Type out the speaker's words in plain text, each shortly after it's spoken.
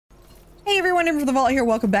Hey everyone, AmberFrmThVault here.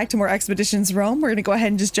 Welcome back to more Expeditions Rome. We're going to go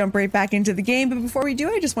ahead and just jump right back into the game. But before we do,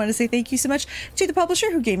 I just wanted to say thank you so much to the publisher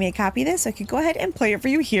who gave me a copy of this so I could go ahead and play it for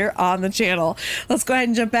you here on the channel. Let's go ahead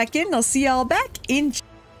and jump back in and I'll see y'all back in.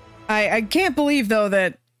 I can't believe though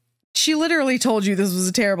that she literally told you this was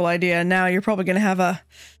a terrible idea and now you're probably going to have a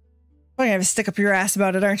stick up your ass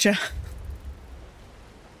about it, aren't you?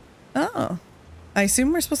 Oh, I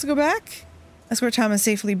assume we're supposed to go back? Escort Thomas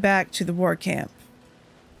safely back to the war camp.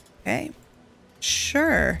 Okay.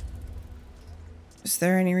 Sure. Is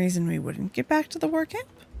there any reason we wouldn't get back to the war camp?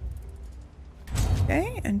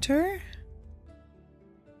 Okay, enter.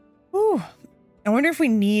 Ooh. I wonder if we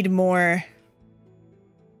need more.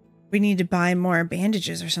 We need to buy more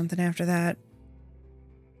bandages or something after that.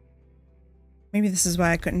 Maybe this is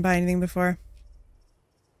why I couldn't buy anything before.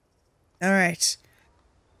 Alright.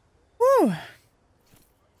 Woo!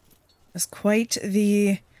 That's quite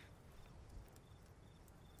the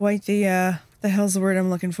hell's the word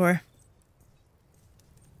I'm looking for?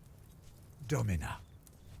 Domina.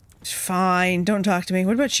 Fine, don't talk to me.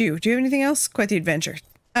 What about you? Do you have anything else? Quite the adventure.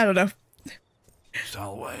 I don't know.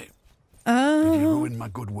 Salve. Did you ruin my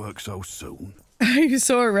good work so soon? Are you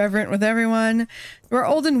so irreverent with everyone? We're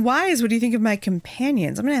old and wise. What do you think of my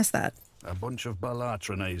companions? I'm gonna ask that. A bunch of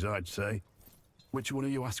Balatronés, I'd say. Which one are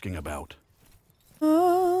you asking about?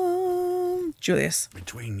 Julius.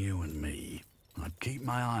 Between you and me, I'd keep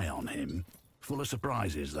my eye on him. Full of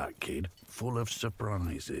surprises, that kid. Full of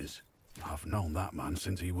surprises. I've known that man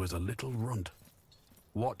since he was a little runt.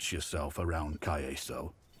 Watch yourself around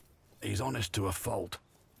Caeso. He's honest to a fault.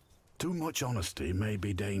 Too much honesty may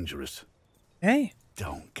be dangerous. Hey.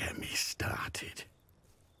 Don't get me started.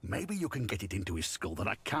 Maybe you can get it into his skull that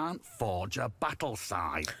I can't forge a battle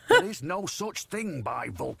side. There is no such thing, by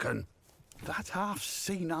Vulcan. That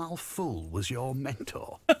half-senile fool was your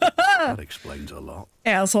mentor. That explains a lot.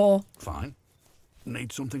 Asshole. Fine.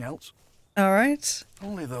 Need something else? All right.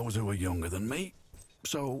 Only those who are younger than me.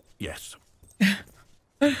 So, yes.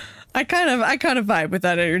 I kind of vibe with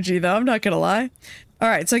that energy, though. I'm not gonna lie. All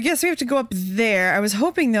right, so I guess we have to go up there. I was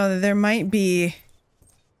hoping, though, that there might be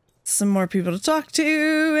some more people to talk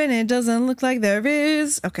to, and it doesn't look like there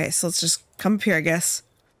is. Okay, so let's just come up here, I guess.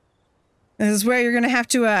 This is where you're gonna have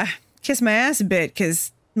to, kiss my ass a bit,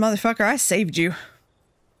 because, motherfucker, I saved you. All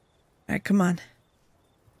right, come on.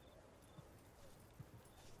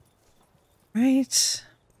 Right.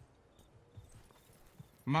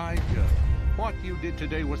 My girl, what you did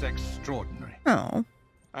today was extraordinary. Oh.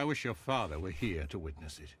 I wish your father were here to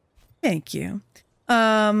witness it. Thank you.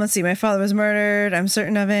 Let's see. My father was murdered. I'm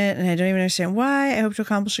certain of it, and I don't even understand why. I hope to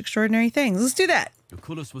accomplish extraordinary things. Let's do that.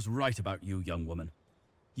 Lucullus was right about you, young woman.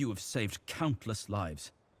 You have saved countless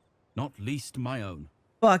lives, not least my own.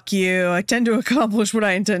 Fuck you. I tend to accomplish what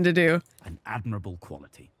I intend to do. An admirable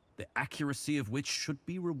quality, the accuracy of which should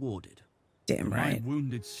be rewarded. Damn right. In my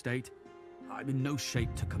wounded state, I'm in no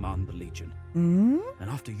shape to command the Legion. Mm-hmm. And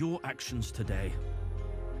after your actions today,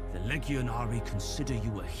 the Legionari consider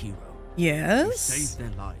you a hero. Yes? You saved their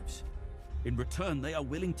lives. In return, they are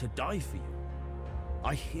willing to die for you.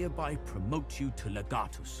 I hereby promote you to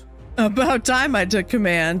Legatus. About time I took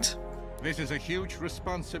command. This is a huge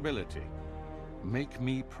responsibility. Make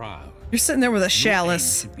me proud. You're sitting there with a Your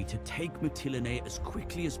chalice. aim should be to take Mytilene as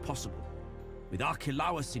quickly as possible. With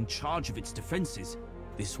Archelaus in charge of its defenses,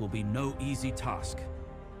 this will be no easy task.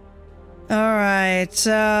 Alright,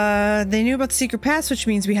 they knew about the secret pass, which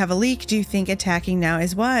means we have a leak. Do you think attacking now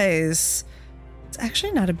is wise? It's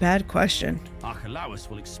actually not a bad question. Archelaus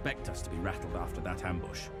will expect us to be rattled after that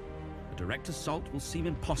ambush. A direct assault will seem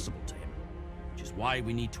impossible to him, which is why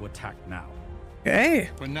we need to attack now. Okay.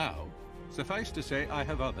 For now, suffice to say I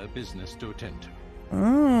have other business to attend to.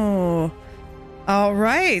 Oh.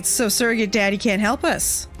 Alright, so Surrogate Daddy can't help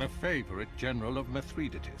us. A favorite general of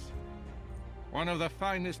Mithridates. One of the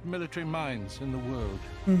finest military minds in the world.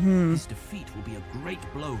 Mm-hmm. His defeat will be a great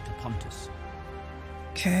blow to Pontus.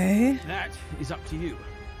 Okay. That is up to you.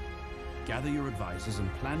 Gather your advisors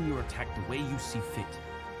and plan your attack the way you see fit.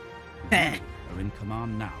 You are in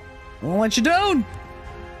command now. I won't let you down.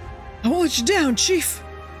 I won't let you down, Chief.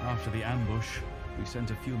 After the ambush, we sent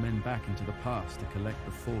a few men back into the pass to collect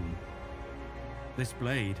the fallen. This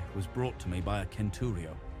blade was brought to me by a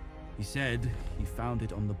Centurio. He said he found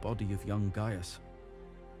it on the body of young Gaius.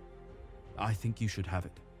 I think you should have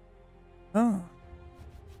it. Oh.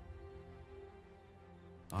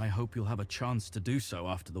 I hope you'll have a chance to do so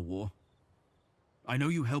after the war. I know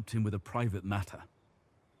you helped him with a private matter.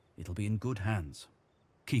 It'll be in good hands.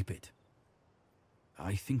 Keep it.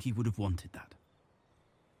 I think he would have wanted that.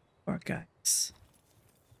 Poor Gaius.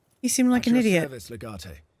 He seemed like an idiot. Service,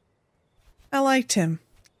 Legate. I liked him.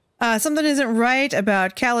 Something isn't right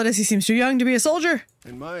about Calidus. He seems too young to be a soldier.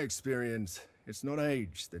 In my experience, it's not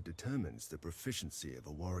age that determines the proficiency of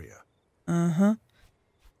a warrior. Uh-huh.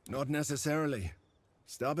 Not necessarily.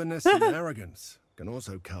 Stubbornness and arrogance can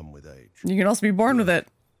also come with age. You can also be born with it.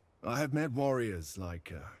 I have met warriors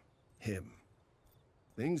like him.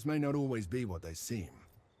 Things may not always be what they seem.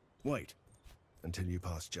 Wait until you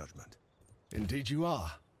pass judgment. Indeed you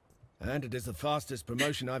are. And it is the fastest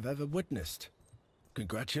promotion I've ever witnessed.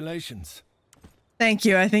 Congratulations. Thank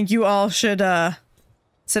you. I think you all should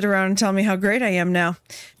sit around and tell me how great I am now.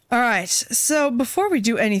 All right. So before we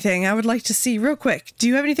do anything, I would like to see real quick. Do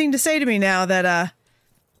you have anything to say to me now that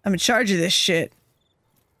I'm in charge of this shit?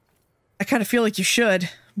 I kind of feel like you should,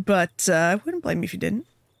 but I wouldn't blame you if you didn't.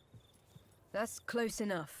 That's close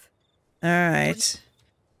enough. All right.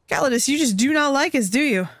 Calidus, you just do not like us, do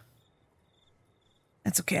you?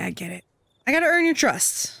 That's okay, I get it. I gotta earn your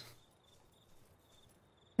trust.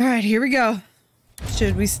 All right, here we go.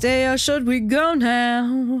 Should we stay or should we go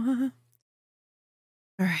now?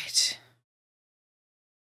 All right.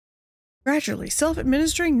 Gradually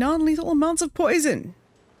self-administering non-lethal amounts of poison.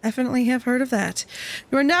 Definitely have heard of that.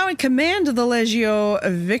 You are now in command of the Legio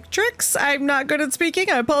Victrix. I'm not good at speaking,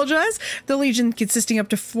 I apologize. The Legion consisting up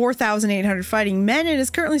to 4,800 fighting men and is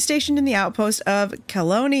currently stationed in the outpost of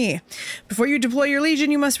Caloni. Before you deploy your Legion,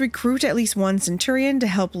 you must recruit at least one Centurion to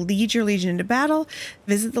help lead your Legion into battle.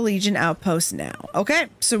 Visit the Legion outpost now. Okay,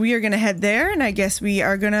 so we are going to head there, and I guess we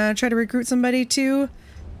are going to try to recruit somebody to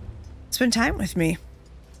spend time with me.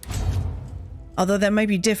 Although that might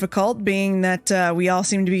be difficult, being that we all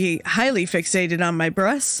seem to be highly fixated on my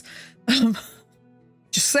breasts.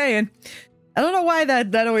 Just saying. I don't know why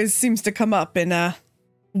that always seems to come up in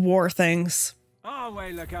war things.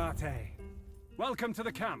 Arwe Legate. Welcome to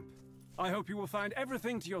the camp. I hope you will find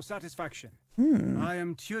everything to your satisfaction. I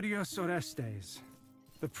am Turius Orestes,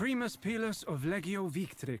 the Primus Pilus of Legio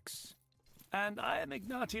Victrix. And I am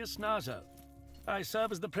Ignatius Naso. I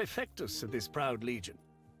serve as the Prefectus of this proud legion.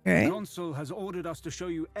 Okay. The Consul has ordered us to show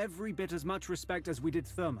you every bit as much respect as we did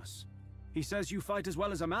Thermus. He says you fight as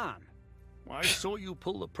well as a man. I saw you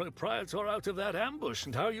pull the Propraetor out of that ambush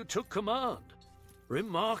and how you took command.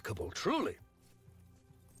 Remarkable, truly.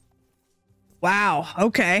 Wow,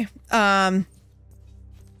 okay. Let's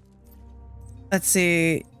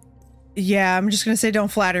see. Yeah, I'm just gonna say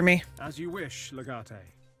don't flatter me. As you wish, Legate.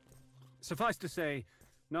 Suffice to say,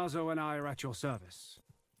 Naso and I are at your service.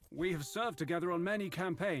 We have served together on many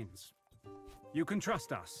campaigns. You can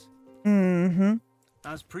trust us. Mm-hmm.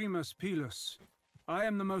 As Primus Pilus, I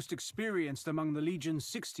am the most experienced among the Legion's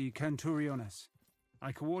 60 Centuriones.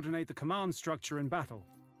 I coordinate the command structure in battle,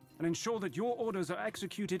 and ensure that your orders are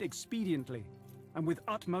executed expediently, and with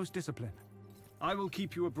utmost discipline. I will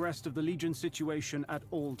keep you abreast of the Legion's situation at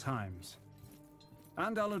all times.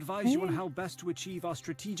 And I'll advise you on how best to achieve our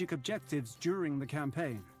strategic objectives during the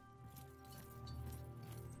campaign.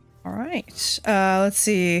 All right. Let's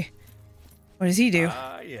see. What does he do?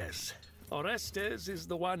 Ah, yes. Orestes is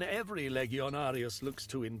the one every Legionarius looks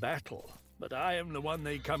to in battle, but I am the one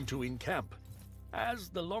they come to in camp. As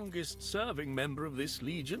the longest-serving member of this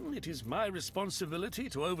Legion, it is my responsibility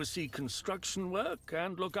to oversee construction work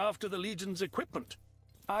and look after the Legion's equipment.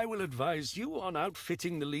 I will advise you on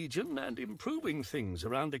outfitting the Legion and improving things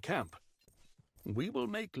around the camp. We will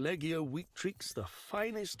make Legio Victrix the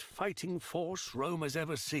finest fighting force Rome has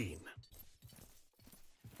ever seen.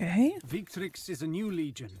 Okay. Victrix is a new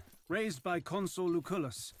legion, raised by Consul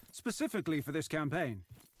Lucullus, specifically for this campaign.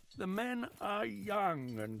 The men are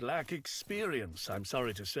young and lack experience, I'm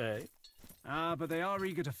sorry to say. Ah, but they are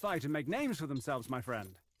eager to fight and make names for themselves, my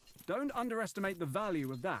friend. Don't underestimate the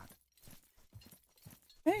value of that.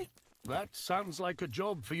 Okay. That sounds like a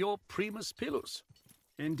job for your Primus Pilus.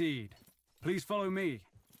 Indeed. Please follow me.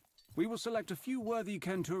 We will select a few worthy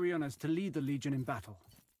Centuriones to lead the Legion in battle.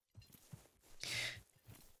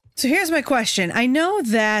 So here's my question. I know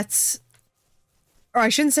that, or I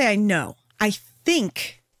shouldn't say I know. I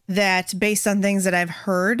think that based on things that I've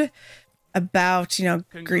heard about, you know,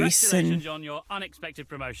 Greece and... Congratulations on your unexpected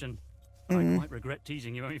promotion. I might regret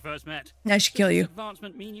teasing you when we first met. I should kill you. Does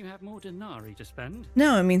advancement mean you have more denarii to spend?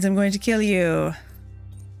 No, it means I'm going to kill you.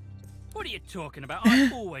 What are you talking about?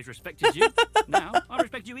 I've always respected you. Now, I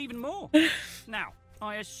respect you even more. Now,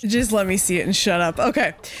 I assume... Just let me see it and shut up.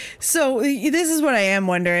 Okay. So this is what I am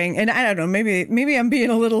wondering, and I don't know, maybe I'm being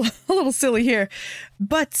a little silly here.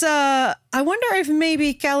 But I wonder if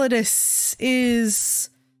maybe Calidus is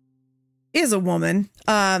a woman.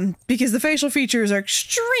 Because the facial features are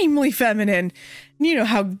extremely feminine. You know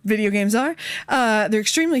how video games are. They're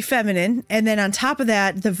extremely feminine. And then on top of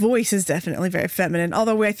that, the voice is definitely very feminine.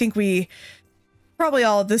 Although I think we probably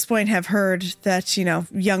all at this point have heard that, you know,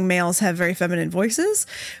 young males have very feminine voices.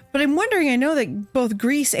 But I'm wondering, I know that both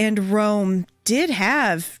Greece and Rome did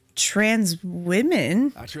have trans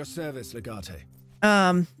women. At your service, Legate.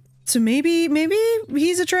 So maybe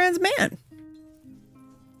he's a trans man.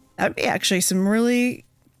 That'd be actually some really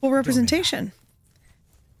cool representation.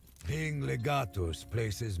 Being legatus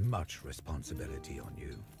places much responsibility on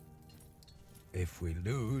you. If we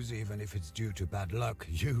lose, even if it's due to bad luck,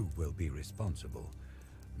 you will be responsible,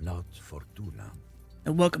 not Fortuna.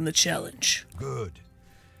 And welcome the challenge. Good.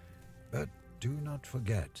 But do not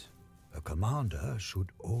forget, a commander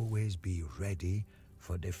should always be ready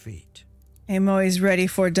for defeat. I'm always ready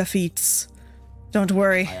for defeats. Don't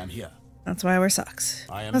worry. I am here. That's why I wear socks.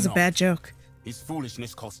 I am That was not. a bad joke. His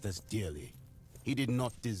foolishness cost us dearly. He did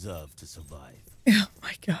not deserve to survive. Oh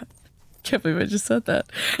my god. Can't believe I just said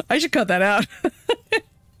that. I should cut that out.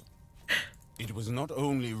 It was not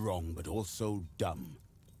only wrong, but also dumb.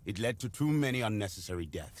 It led to too many unnecessary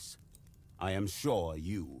deaths. I am sure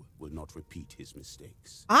you will not repeat his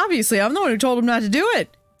mistakes. Obviously, I'm the one who told him not to do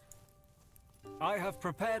it. I have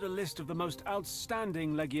prepared a list of the most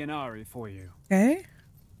outstanding legionari for you. Okay.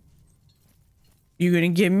 You gonna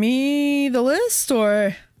give me the list,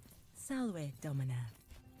 or? Salve, Domina.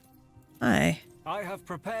 Hi. I have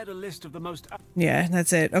prepared a list of the most... Yeah,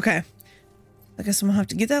 that's it. Okay. I guess I'm gonna have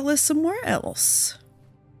to get that list somewhere else.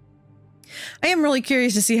 I am really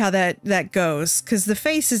curious to see how that goes, because the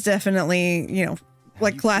face is definitely, you know,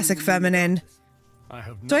 like classic feminine.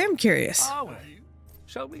 So I am curious. Are we?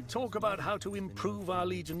 Shall we talk about how to improve our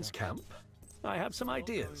legion's camp? I have some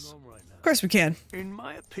ideas. Of course we can. In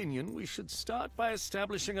my opinion, we should start by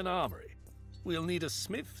establishing an armory. We'll need a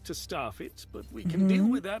smith to staff it, but we can deal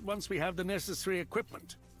with that once we have the necessary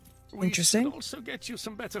equipment. Interesting. We should also get you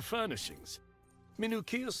some better furnishings.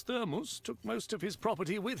 Minucius Thermus took most of his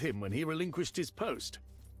property with him when he relinquished his post.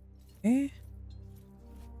 Eh?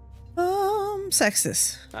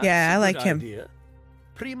 Sextus. That's Yeah, I a like good him. idea.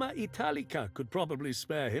 Prima Italica could probably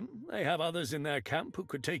spare him. They have others in their camp who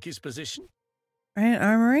could take his position. Right,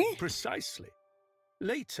 armory? Precisely.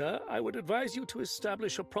 Later, I would advise you to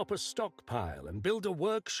establish a proper stockpile and build a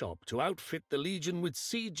workshop to outfit the Legion with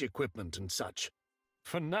siege equipment and such.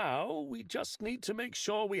 For now, we just need to make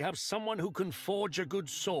sure we have someone who can forge a good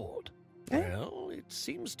sword. Well, it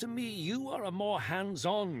seems to me you are a more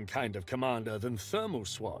hands-on kind of commander than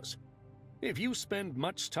Thermus was. If you spend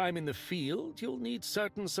much time in the field, you'll need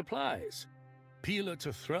certain supplies. Peeler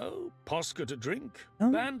to throw, posca to drink,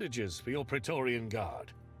 bandages for your Praetorian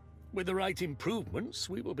guard. With the right improvements,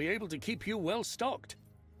 we will be able to keep you well stocked.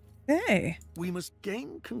 Hey. We must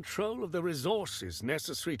gain control of the resources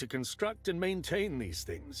necessary to construct and maintain these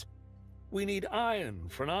things. We need iron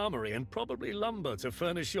for an armory and probably lumber to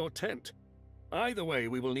furnish your tent. Either way,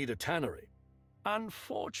 we will need a tannery.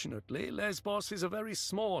 Unfortunately, Lesbos is a very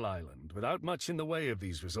small island without much in the way of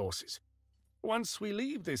these resources. Once we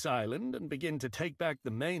leave this island and begin to take back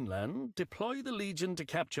the mainland, deploy the Legion to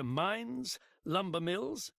capture mines, lumber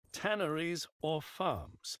mills, tanneries, or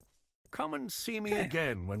farms. Come and see me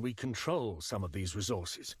again when we control some of these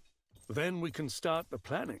resources. Then we can start the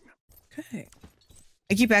planning. Okay.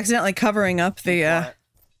 I keep accidentally covering up the,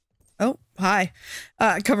 oh, hi.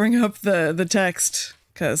 Covering up the text,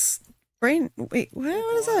 because brain, wait, what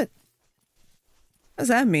is that? What does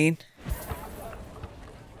that mean?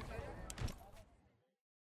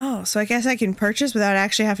 Oh, so I guess I can purchase without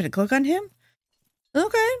actually having to click on him?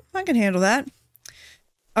 Okay, I can handle that.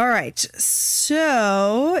 All right,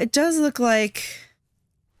 so it does look like...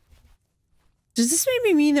 Does this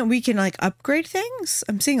maybe mean that we can, like, upgrade things?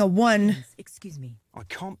 I'm seeing a 1. Excuse me. I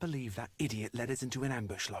can't believe that idiot led us into an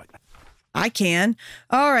ambush like that. I can.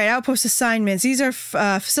 All right, outpost assignments. These are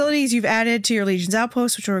facilities you've added to your Legion's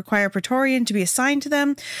outposts, which will require a Praetorian to be assigned to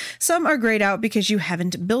them. Some are grayed out because you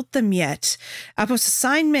haven't built them yet. Outpost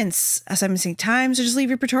assignments. Assignments times. So just leave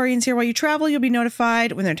your Praetorians here while you travel. You'll be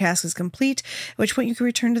notified when their task is complete, at which point you can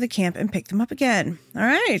return to the camp and pick them up again. All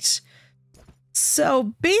right.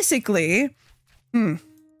 So basically,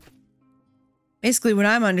 basically what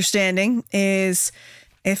I'm understanding is...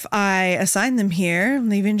 if I assign them here,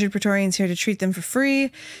 leave injured Praetorians here to treat them for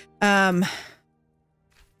free.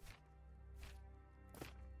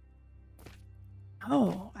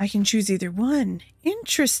 Oh, I can choose either one.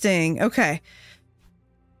 Interesting. Okay.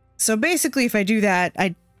 So basically, if I do that,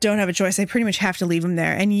 I don't have a choice. I pretty much have to leave them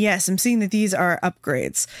there. And yes, I'm seeing that these are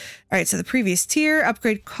upgrades. All right, so the previous tier,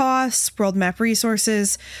 upgrade costs, world map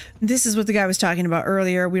resources. This is what the guy was talking about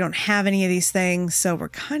earlier. We don't have any of these things, so we're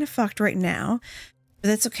kind of fucked right now. But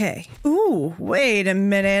that's okay. Ooh, wait a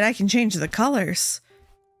minute. I can change the colors.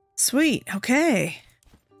 Sweet. Okay.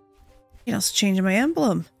 can also change my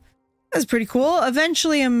emblem. That's pretty cool.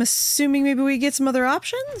 Eventually, I'm assuming maybe we get some other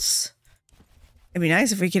options. It'd be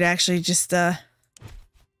nice if we could actually just, I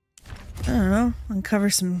don't know, uncover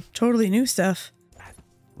some totally new stuff.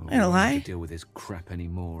 Well, I don't lie. We don't have to deal with this crap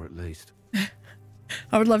anymore, at least.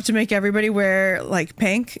 I would love to make everybody wear, like,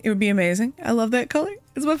 pink. It would be amazing. I love that color.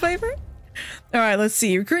 It's my favorite. All right, let's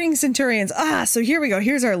see. Recruiting Centurions. So here we go.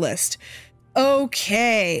 Here's our list.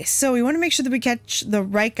 Okay, so we want to make sure that we catch the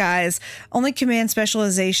right guys. Only command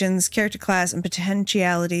specializations, character class, and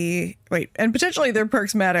potentiality. Wait, and potentially their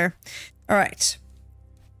perks matter. All right.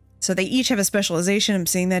 So they each have a specialization. I'm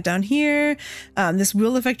seeing that down here. This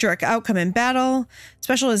will affect your outcome in battle.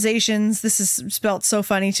 Specializations. This is spelt so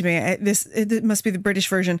funny to me. It must be the British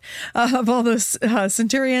version of all those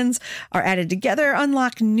Centurions are added together.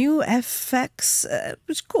 Unlock new effects.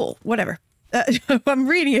 It's cool. Whatever. I'm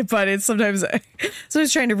reading it, but it's sometimes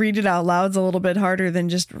trying to read it out loud is a little bit harder than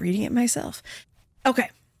just reading it myself.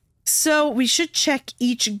 Okay. So we should check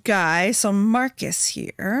each guy. So Marcus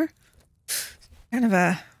here. Kind of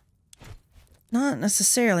a... not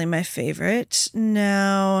necessarily my favorite.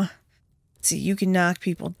 Now, let's see, you can knock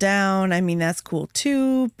people down. I mean, that's cool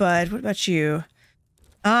too, but what about you?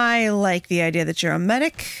 I like the idea that you're a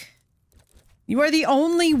medic. You are the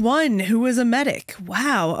only one who is a medic.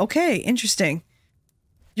 Wow, okay, interesting.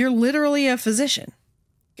 You're literally a physician.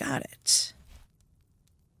 Got it.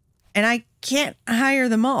 And I can't hire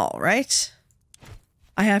them all, right?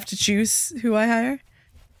 I have to choose who I hire.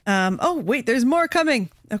 Oh, wait, there's more coming.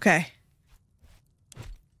 Okay.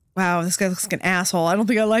 Wow, this guy looks like an asshole. I don't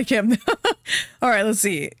think I like him. All right, let's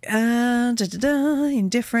see.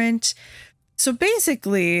 Indifferent. So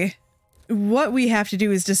basically, what we have to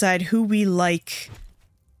do is decide who we like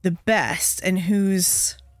the best and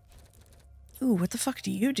who's... Ooh, what the fuck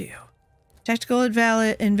do you do? Tactical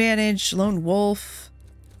advantage, lone wolf.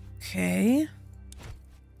 Okay.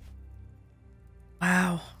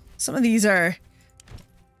 Wow. Some of these are...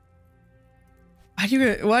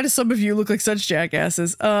 Why do some of you look like such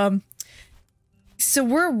jackasses? So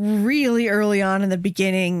we're really early on in the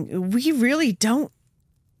beginning. We really don't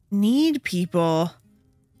need people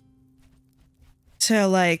to,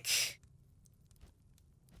 like,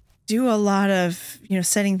 do a lot of,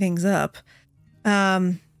 setting things up.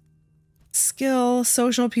 Skill,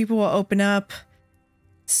 social people will open up.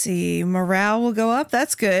 Let's see, morale will go up.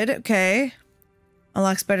 That's good. Okay.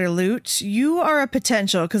 Unlocks better loot. You are a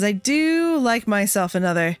potential, because I do like myself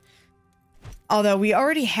another. Although we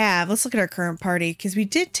already have. Let's look at our current party, because we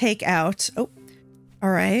did take out... Oh,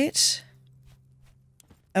 all right.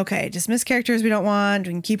 Okay, dismiss characters we don't want.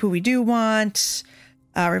 We can keep who we do want.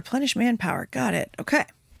 Replenish manpower. Got it. Okay.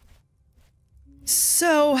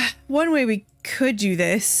 So, one way we could do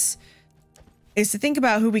this is to think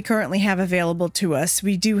about who we currently have available to us.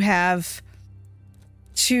 We do have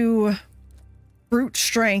 2... brute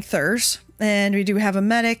strengthers, and we do have a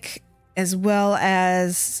medic as well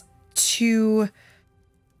as 2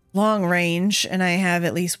 long range, and I have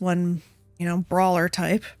at least 1, brawler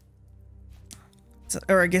type. So,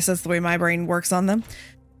 or I guess that's the way my brain works on them.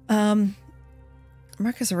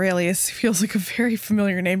 Marcus Aurelius feels like a very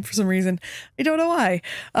familiar name for some reason. I don't know why.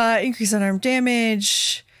 Increase unarmed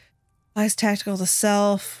damage, applies tactical to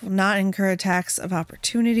self, will not incur attacks of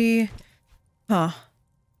opportunity. Huh.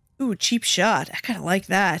 Ooh, cheap shot. I kind of like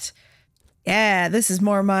that. Yeah, this is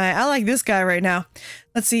more I like this guy right now.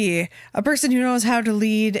 Let's see. A person who knows how to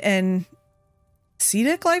lead an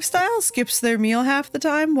ascetic lifestyle skips their meal half the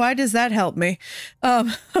time. Why does that help me?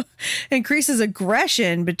 Increases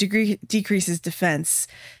aggression, but decreases defense.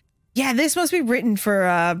 Yeah, this must be written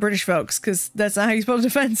for British folks, because that's not how you spell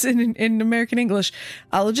defense in American English.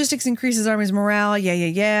 Logistics increases army's morale.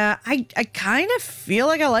 Yeah. I kind of feel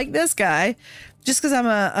like I like this guy. Just because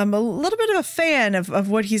I'm a little bit of a fan of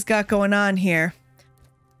what he's got going on here.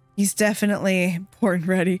 He's definitely poor and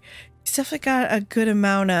ready. He's definitely got a good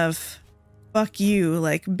amount of fuck you,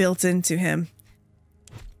 like, built into him.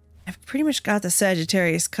 I've pretty much got the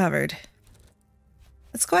Sagittarius covered.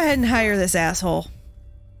 Let's go ahead and hire this asshole.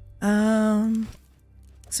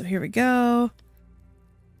 So here we go.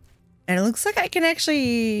 And it looks like I can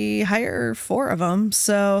actually hire 4 of them,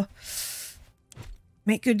 so...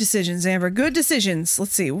 Make good decisions, Amber. Good decisions.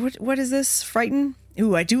 Let's see. What is this? Frighten?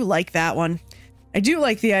 Ooh, I do like that one. I do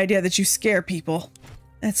like the idea that you scare people.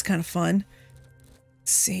 That's kind of fun.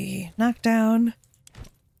 Let's see. Knockdown.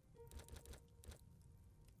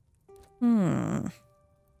 So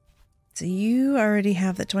you already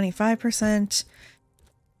have the 25%.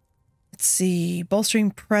 Let's see. Bolstering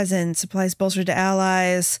presence. Applies bolster to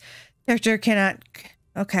allies. Character cannot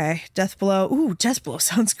Okay, death blow. Ooh, death blow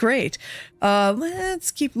sounds great.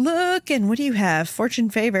 Let's keep looking. What do you have? Fortune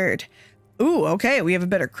favored. Ooh, okay, we have a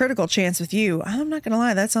better critical chance with you. I'm not gonna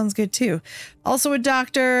lie, that sounds good too. Also a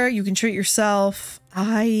doctor, you can treat yourself.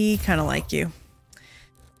 I kind of like you.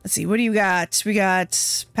 Let's see, what do you got? We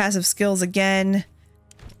got passive skills again.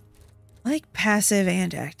 I like passive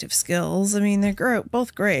and active skills. I mean, they're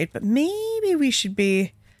both great, but maybe we should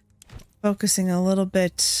be focusing a little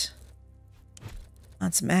bit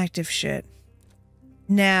on some active shit.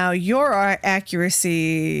 Now, your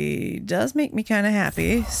accuracy does make me kind of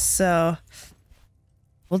happy, so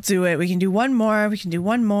we'll do it. We can do one more. We can do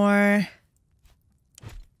one more.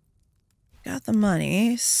 Got the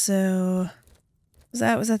money, so was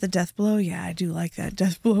that the death blow? Yeah, I do like that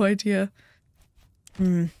death blow idea.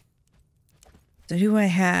 So who do I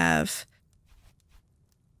have?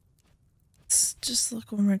 Let's just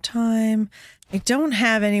look one more time. I don't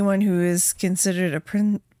have anyone who is considered a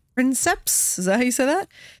princeps. Is that how you say that?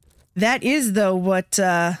 That is, though, what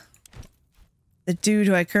the dude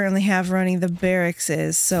who I currently have running the barracks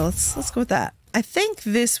is. So let's go with that. I think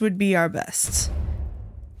this would be our best.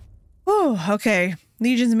 Oh, okay.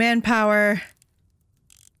 Legion's manpower.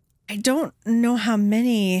 I don't know how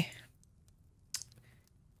many.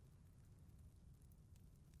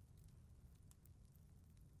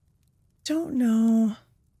 Don't know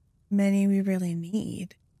many we really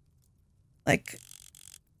need. Like,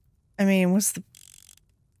 I mean, what's the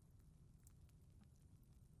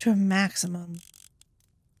to a maximum?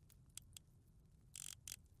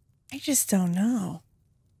 I just don't know.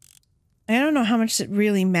 I don't know how much it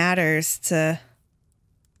really matters to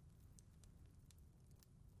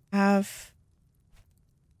have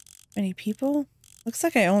many people. Looks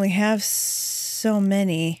like I only have so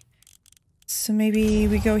many. So maybe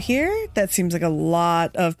we go here? That seems like a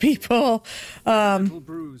lot of people. A little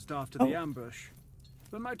bruised after the ambush,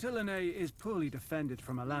 but Mytilene is poorly defended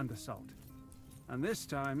from a land assault. And this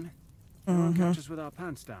time, no one catches with our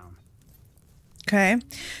pants down. Okay.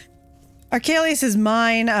 Archelius is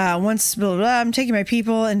mine. Once blah, blah, blah, I'm taking my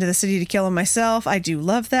people into the city to kill them myself. I do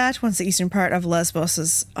love that. Once the eastern part of Lesbos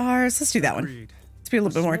is ours. Let's do that one. Let's be a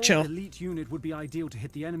little bit more chill. Elite unit would be ideal to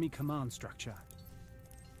hit the enemy command structure.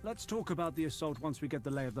 Let's talk about the assault once we get the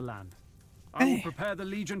lay of the land. I will prepare the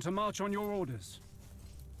Legion to march on your orders.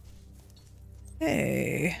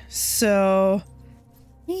 Hey, so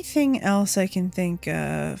anything else I can think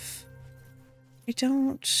of? I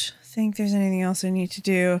don't think there's anything else I need to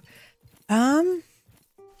do. I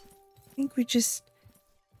think we just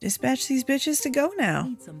dispatch these bitches to go now.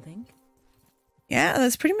 Need something? Yeah,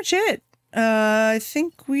 that's pretty much it. I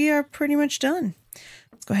think we are pretty much done.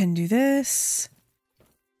 Let's go ahead and do this.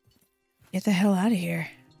 Get the hell out of here.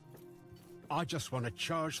 I just want to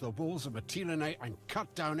charge the walls of Mytilene and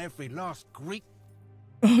cut down every last Greek.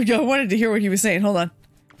 Oh, yeah, I wanted to hear what he was saying. Hold on.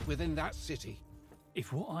 Within that city.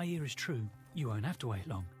 If what I hear is true, you won't have to wait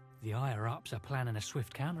long. The higher-ups are planning a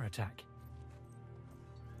swift counterattack.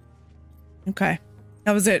 Okay.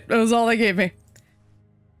 That was it. That was all they gave me.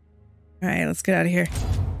 All right, let's get out of here.